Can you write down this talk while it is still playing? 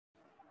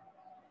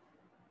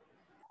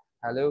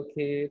Hello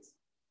kids,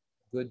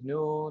 good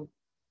noon.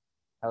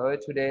 How are you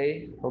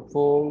today?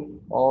 Hopeful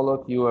all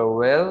of you are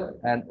well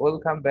and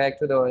welcome back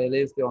to the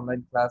LSE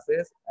online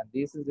classes. And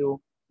this is your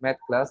math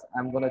class.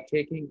 I'm gonna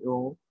taking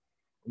you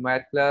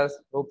math class.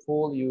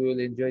 Hopeful you will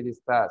enjoy this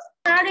class.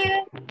 How are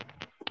you?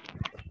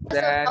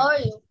 Then, How are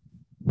you?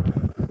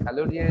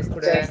 hello dear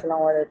student.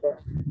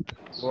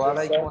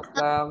 Walaikum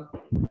assalam.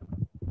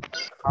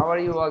 How are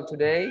you all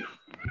today?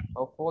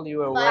 Hopeful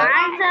you are well.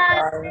 Fine,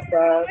 sir.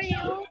 How are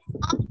you?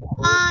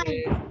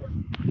 Okay.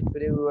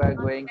 Today we are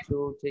going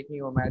to taking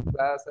your math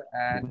class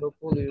and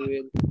hopefully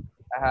we will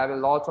have a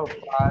lot of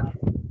fun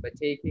by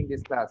taking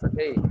this class.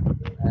 Okay.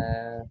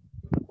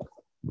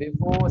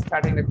 Before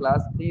starting the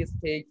class, please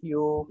take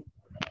your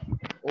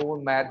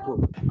own math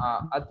book.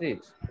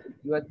 Adrit,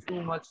 you are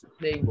too much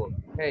playing board.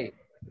 Okay.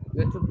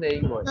 You are too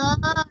playing board.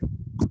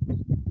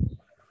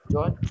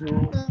 Don't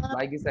do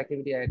like this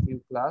activity at your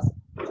class.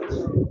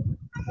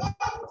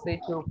 Say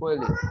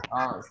truthfully.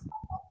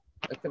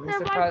 Mr.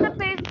 What's the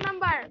page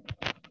number?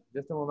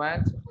 Just a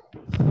moment.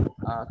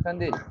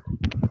 Kandil,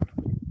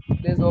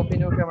 please open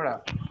your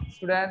camera.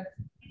 Student,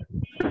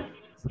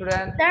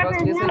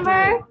 first listen to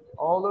me.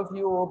 All of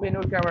you open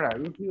your camera.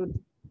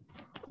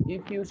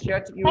 If you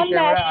shut your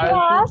camera,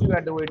 I'll put you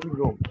at the waiting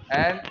room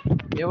and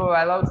you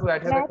are allowed to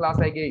attend the class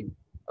again.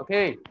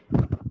 Okay?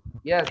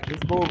 Yes, this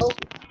book.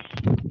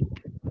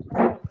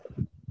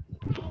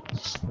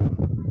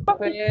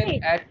 Open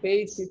at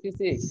page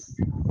 56.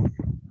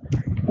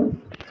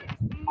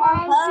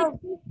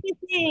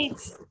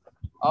 56.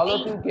 All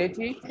of you get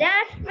it?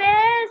 That's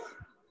page.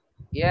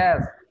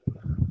 Yes.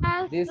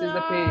 This is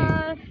the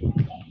page.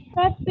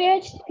 That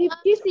page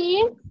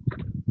 56.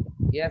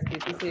 Yes,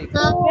 56.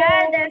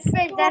 Yeah, that's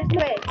page. That's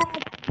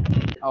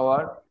page.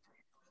 Our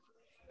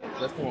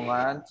just a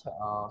moment.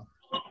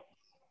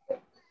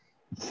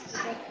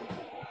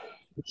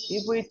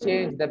 If we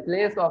change the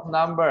place of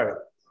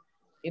number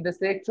in the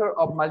sector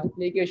of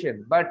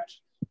multiplication, but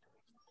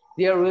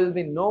there will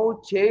be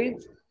no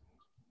change.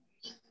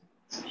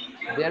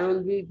 There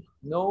will be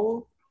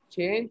no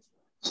change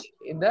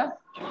in the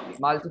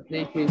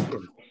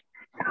multiplication.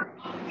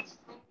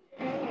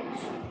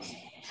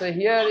 So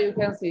here you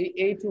can see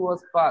 8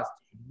 was first,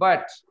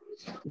 but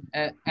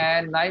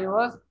and 9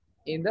 was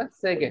in the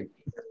second.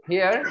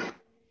 Here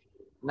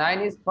 9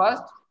 is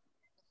first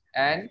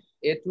and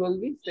 8 will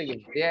be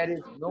second. There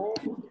is no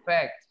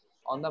effect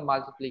on the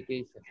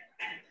multiplication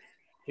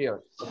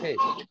here. Okay,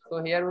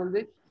 so here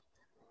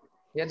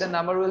the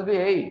number will be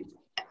 8.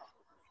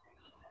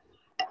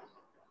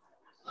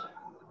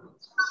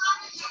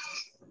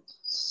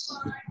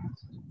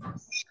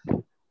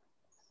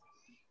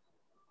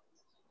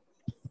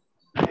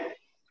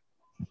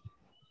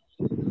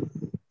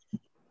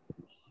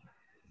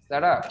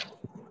 Sarah,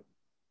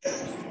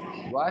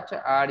 what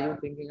are you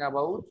thinking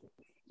about?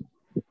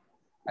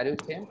 Are you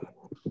 10?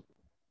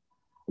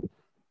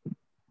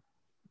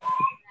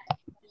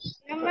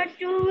 Number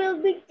 2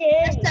 will be 10.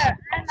 Yes, sir.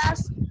 I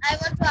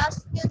want to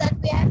ask you that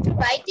we have to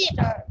write it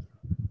or?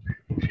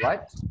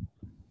 What?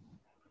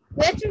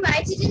 We have to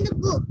write it in the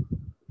book.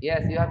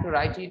 Yes, you have to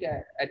write it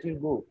at your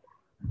book.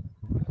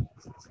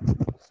 So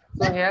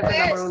But here the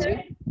number will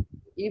be,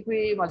 if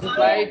we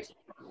multiply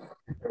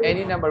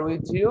any number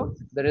with 0,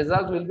 the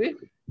result will be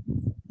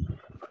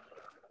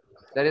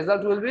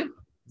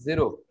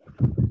 0,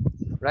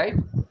 right?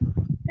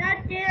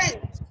 Not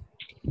 10.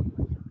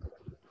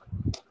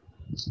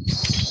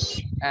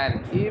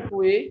 And if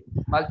we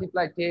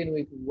multiply 10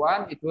 with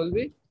 1, it will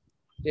be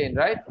 10,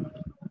 right?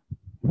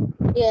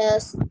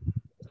 Yes.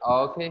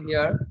 Okay,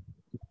 here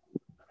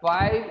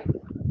 5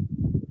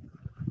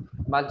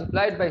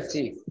 multiplied by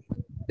 6,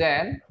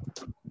 then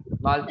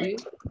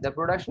the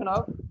production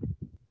of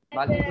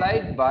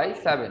multiplied by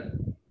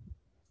 7.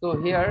 So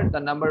here the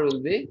number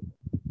will be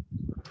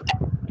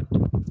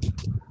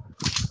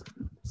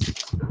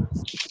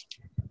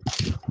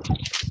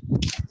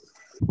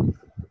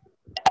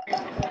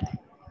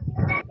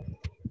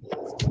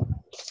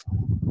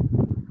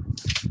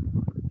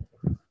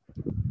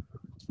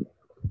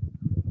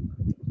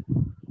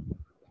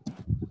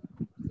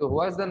 'So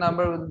what's the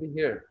number will be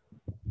here?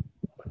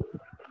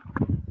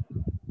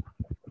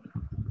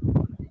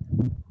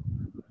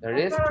 The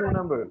rest 2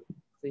 number.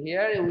 So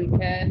here we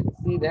can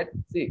see that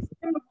 6.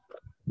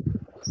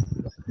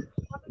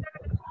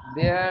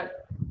 There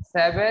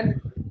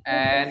 7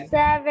 and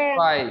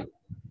 5.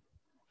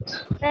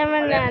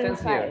 7 and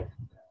 5. Here.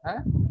 Huh?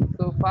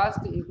 So first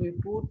if we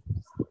put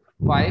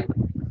 5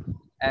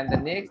 and the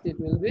next it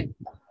will be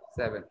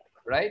 7,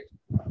 right?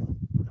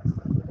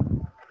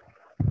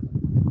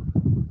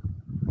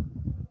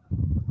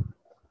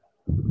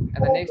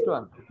 And the next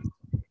one.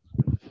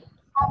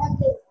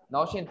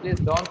 Naushin, please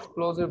don't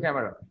close your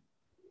camera.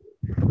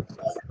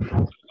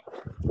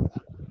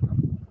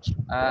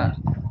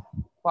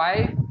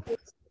 5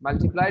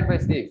 multiplied by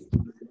 6.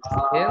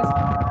 Hence,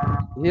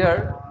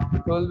 here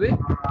it will be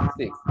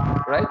 6,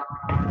 right?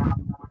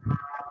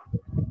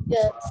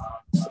 Yes.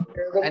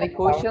 Any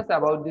questions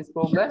about this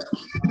problem?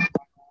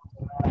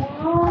 I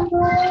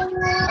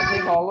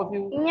think all of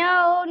you.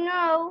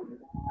 No.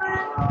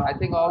 I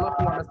think all of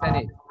you understand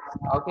it.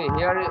 Okay,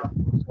 here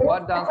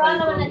what the answer is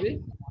will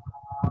be?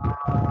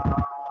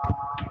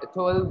 It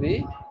will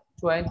be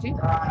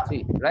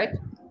 23, right?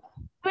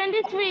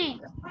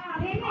 23.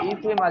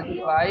 If we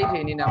multiply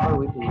any number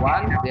with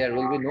 1, there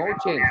will be no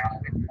change.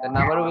 The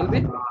number will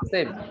be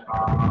same.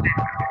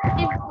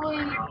 If we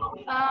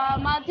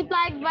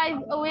multiply by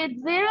with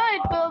 0,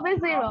 it will be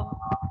 0.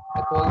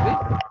 It will be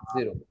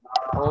 0.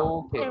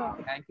 Okay,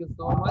 thank you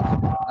so much.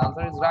 The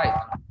answer is right.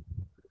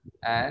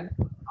 And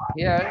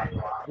here,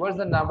 what's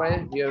the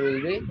number? Here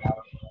will be,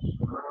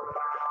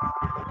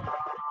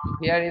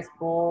 here is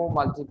 4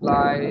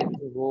 multiplied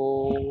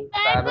to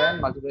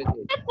 7 multiplied 8.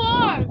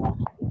 4.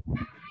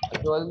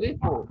 It will be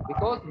 4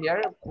 because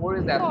here 4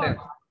 is absent.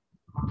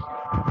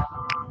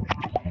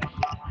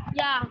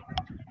 Yeah.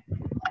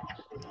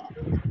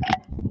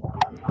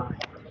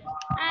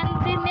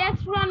 And the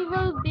next one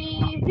will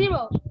be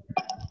 0.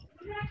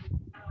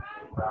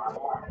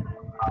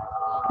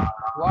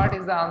 What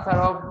is the answer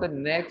of the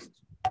next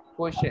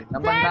question?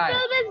 Number Sir, 9. it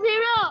will be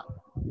 0.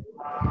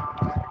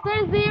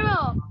 Sir,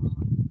 0.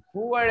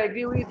 Who are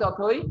agree with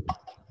Athoi?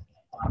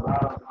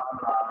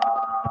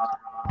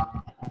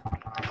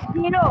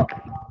 0.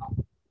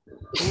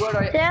 Who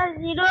are Sir,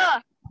 0.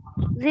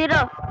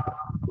 0.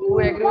 who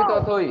agree with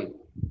Athoi?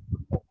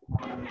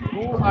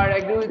 Who are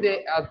agree with the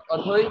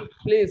Athoi?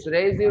 Please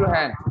raise your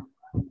hand.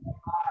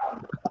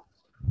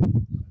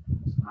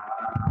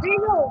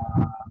 0.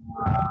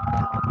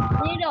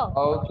 0.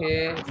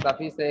 Okay,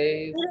 Safi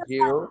says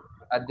 0.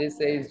 Adis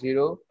says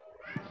 0.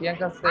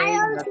 Priyanka says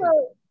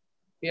nothing.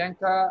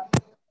 Priyanka,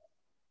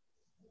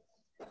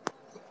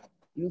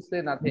 you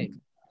say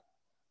nothing.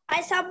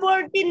 I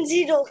support in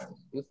 0.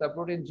 You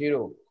support in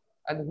 0.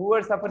 And who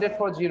are supported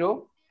for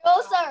 0?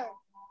 No, sir.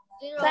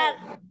 0. Sir,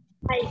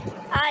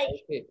 I.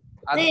 Okay.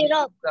 Adis,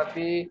 0.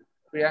 Safi,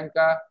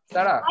 Priyanka,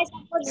 Sarah. I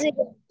support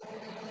 0.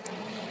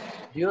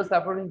 0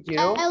 supporting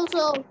 0.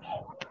 Also.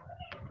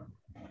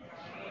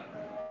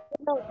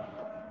 No.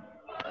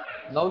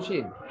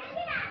 Naushin,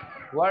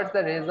 what's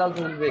the result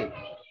will be?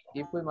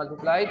 If we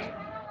multiply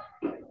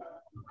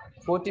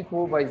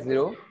 44 by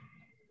 0,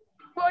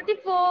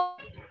 44.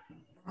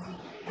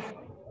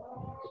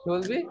 it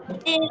will be 0.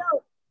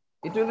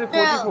 it will be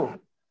 44.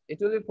 It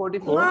will be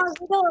 44. No,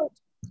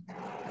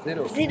 0.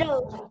 0.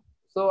 0.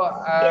 So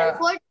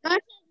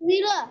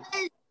 0.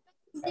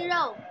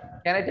 0.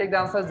 can I take the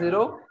answer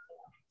 0?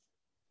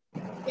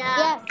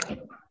 Yeah.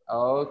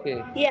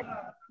 Okay. Yeah.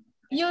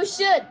 You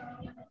should.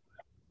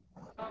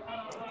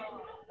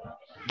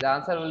 The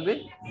answer will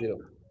be 0.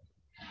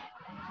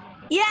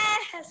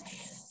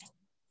 Yes.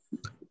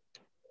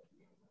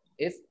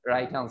 It's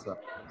right answer.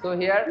 So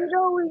here,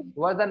 0.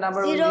 what's the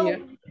number will be here?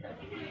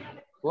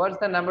 What's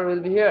the number will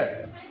be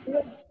here?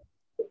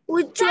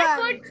 Which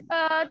one?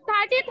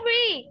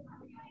 33.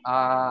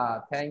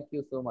 Ah, thank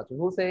you so much.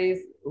 Who says?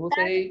 Who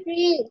say?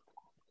 33.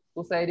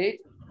 Who said it?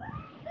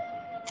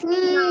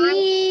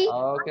 Me.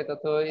 Okay,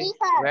 Tatoi.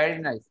 Very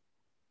nice.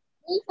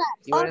 You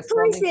are Or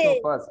responding so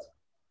fast.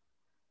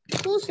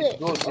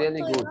 Good,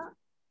 really good.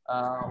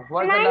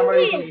 What's the number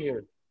will be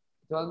here?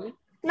 Tell me.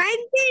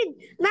 19.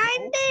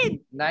 19.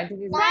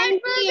 19 is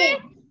 19.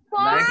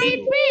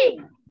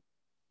 43.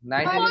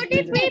 19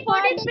 is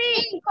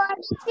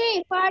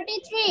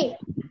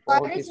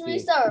 43,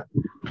 sir.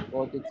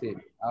 43.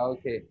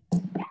 Okay.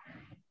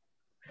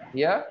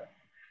 Here?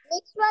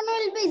 Next one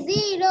will be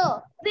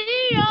 0.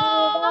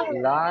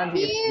 0. Land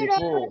is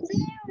before.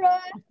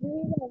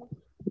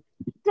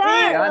 0.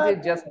 Land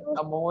is just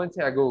a moment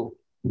ago.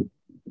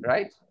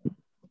 Right?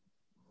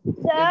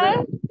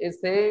 Sir, It's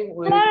saying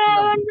with I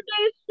want to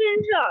take a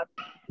screenshot.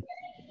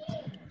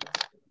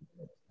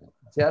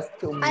 just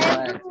a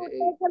moment.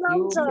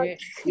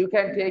 You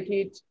can take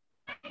it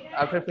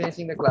after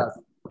finishing the class.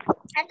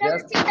 I can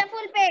see the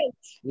full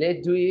page.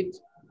 Let's do it.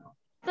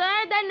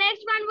 Sir, the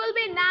next one will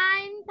be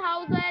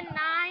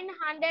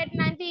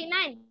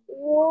 9,999.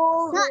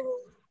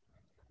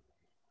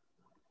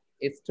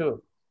 It's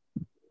true.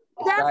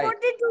 Sir, Right.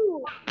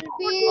 42.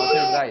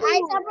 Right. I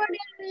support it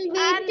will be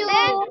and 2.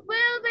 Then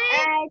will be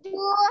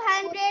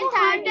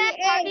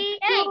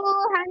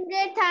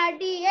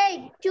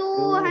 238. 238.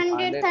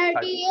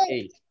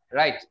 238.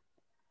 Right.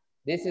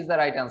 This is the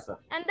right answer.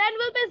 And then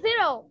will be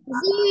 0.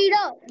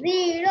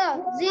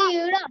 0.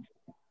 0.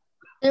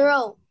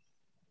 0.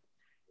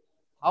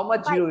 How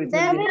much 0 it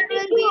Then will be?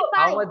 will be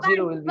 5. How much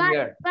 0 will be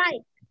here? 5.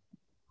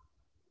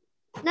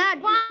 Not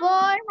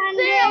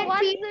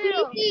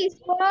 450.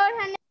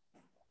 400.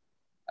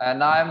 And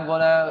now I'm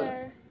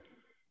gonna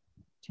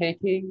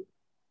taking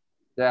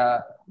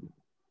the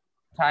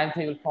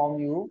timetable from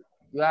you.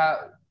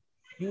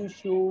 You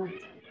should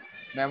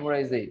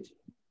memorize it.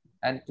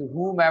 And to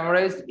who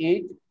memorized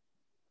it,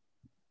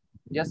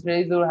 just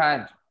raise your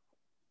hand.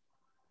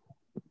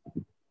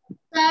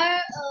 Sir,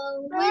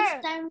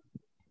 which time?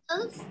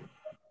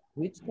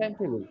 Which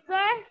timetable?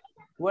 Sir?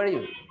 Who are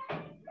you?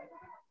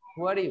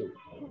 Who are you?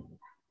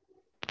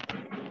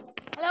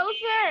 Hello,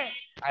 sir.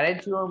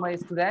 Aren't you my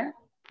student?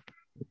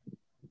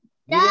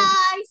 Yeah,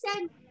 I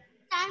said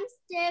times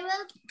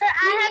table. Sir,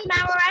 I have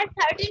memorized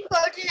 13,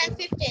 14, and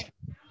 15.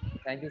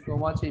 Thank you so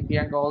much.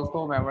 Priyanka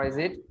also memorize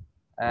it.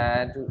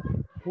 And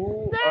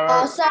who Sir,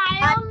 are sir,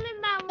 I only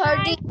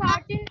memorized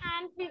 13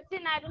 and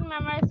 15. I don't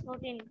memorize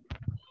 14.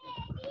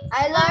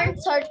 I learned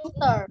 13,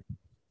 sir.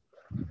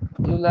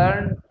 you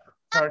learn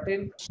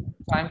 13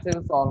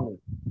 timetables only?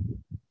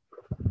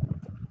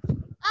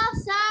 Oh,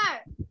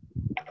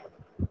 sir.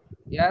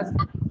 Yes,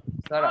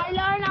 Sarah. I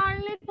learned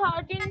only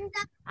 13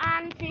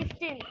 and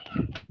 15.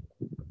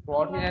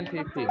 14 and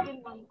 15.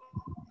 13 one.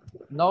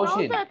 No, No,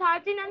 Shin. sir,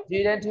 13 and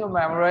 15. Didn't you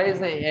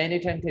memorize any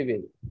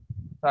timetable?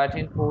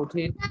 13,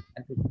 14,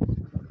 and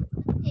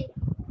 15.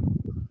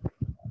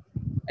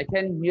 I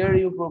can hear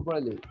you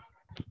properly.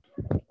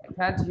 I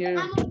can't hear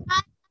you.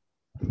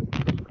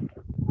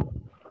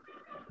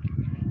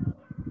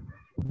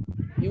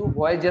 Your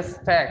voice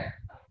just stack.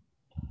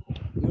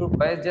 Your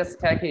voice just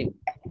stacking.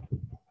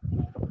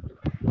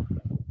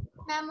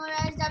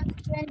 Memorized up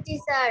to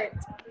 20, sir.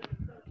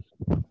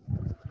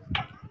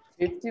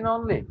 15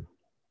 only.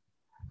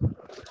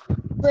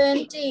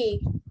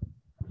 20.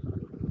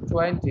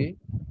 20.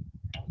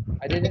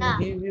 I didn't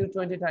give you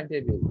 20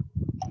 timetable.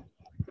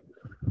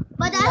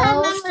 But I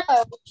have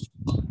memorized.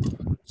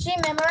 She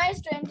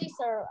memorized 20,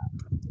 sir.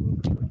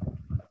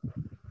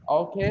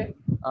 Okay.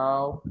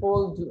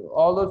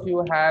 All of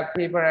you have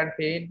paper and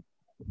pen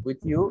with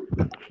you.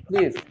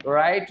 Please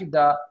write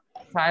the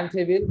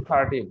timetable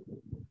 13.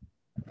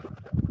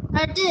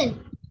 13.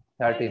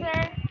 13.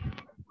 Sir,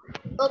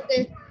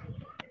 Okay.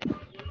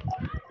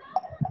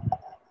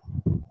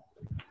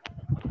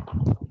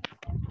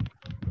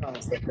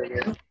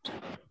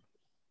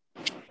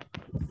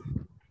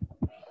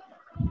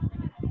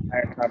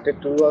 And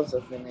 32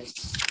 also finished.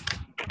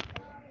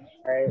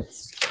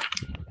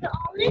 So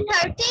only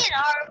 13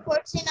 or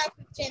 14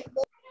 or 15?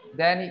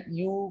 Then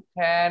you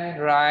can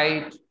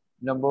write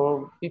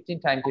number 15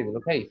 timetable.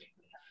 Okay.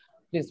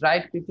 Please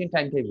write 15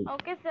 timetable.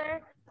 okay,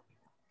 sir.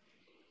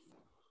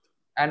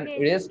 And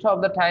Okay. rest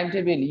of the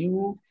timetable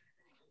you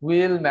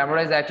will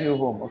memorize at your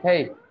home.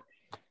 Okay.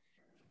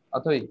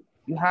 Athoy,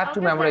 you have to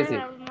Okay, memorize sir,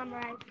 it. I will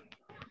memorize.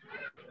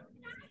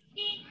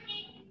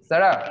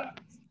 Sarah,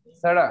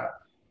 Sarah,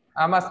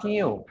 I'm asking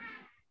you.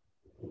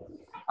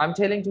 I'm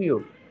telling to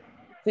you.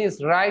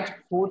 Please write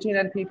 14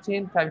 and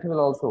 15 timetable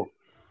also.